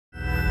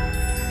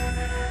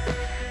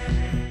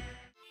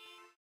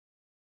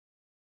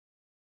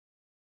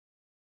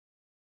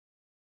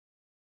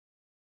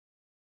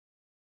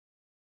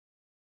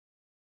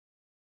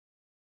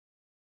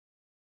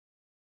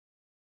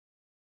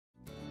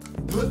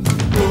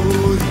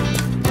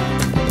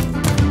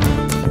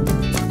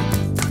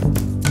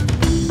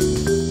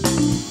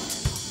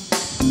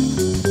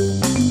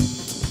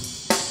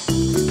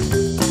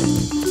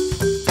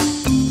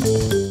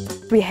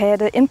we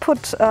had an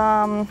input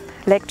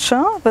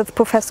lecture with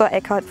Professor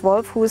Eckhard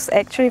Wolf, who is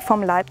actually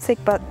from Leipzig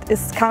but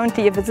is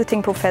currently a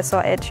visiting professor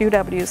at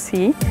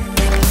UWC.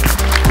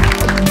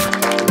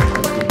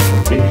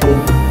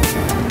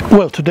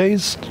 Well,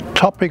 today's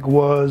topic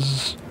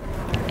was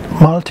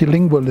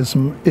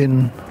multilingualism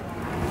in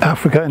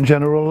Africa in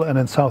general and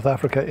in South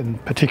Africa in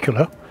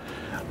particular,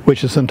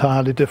 which is an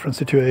entirely different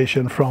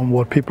situation from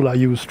what people are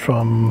used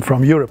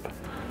from Europe.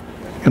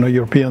 You know,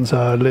 Europeans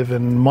live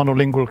in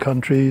monolingual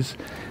countries.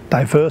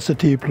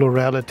 Diversity,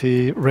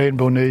 plurality,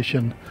 rainbow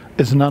nation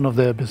is none of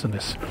their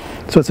business.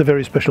 So it's a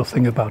very special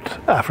thing about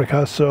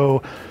Africa.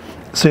 So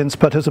since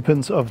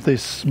participants of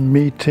this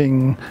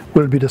meeting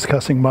will be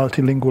discussing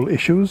multilingual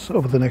issues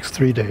over the next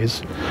 3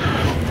 days,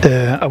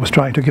 I was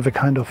trying to give a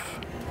kind of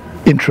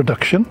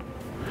introduction.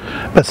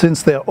 But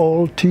since they're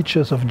all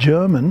teachers of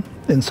German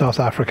in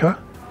South Africa,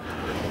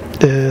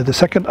 the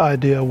second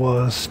idea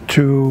was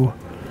to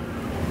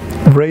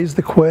raise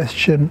the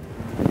question,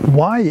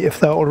 why, if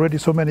there are already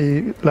so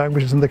many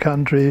languages in the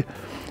country,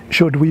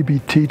 should we be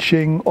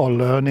teaching or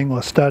learning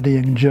or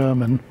studying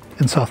German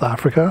in South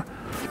Africa?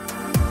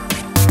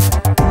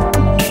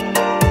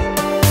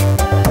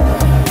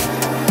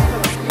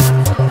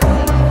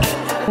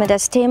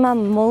 Das Thema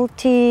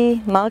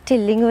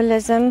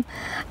Multilingualism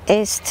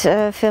ist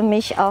für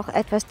mich auch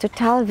etwas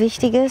total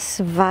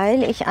Wichtiges,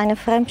 weil ich eine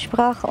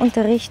Fremdsprache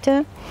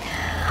unterrichte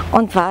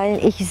und weil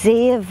ich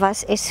sehe,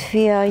 was es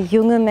für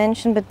junge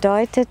Menschen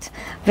bedeutet,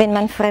 wenn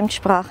man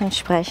Fremdsprachen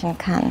sprechen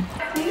kann.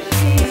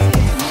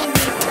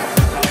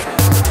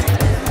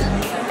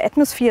 The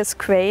atmosphere is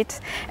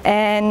great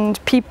and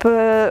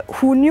people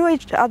who knew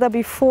each other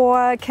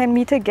before can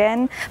meet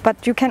again,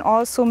 but you can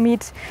also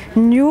meet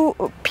new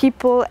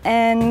people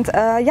and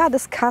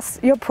discuss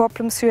your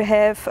problems you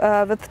have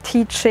with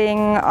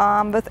teaching,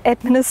 with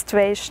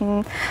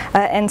administration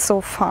and so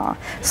far.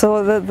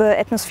 So the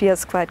atmosphere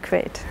is quite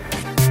great.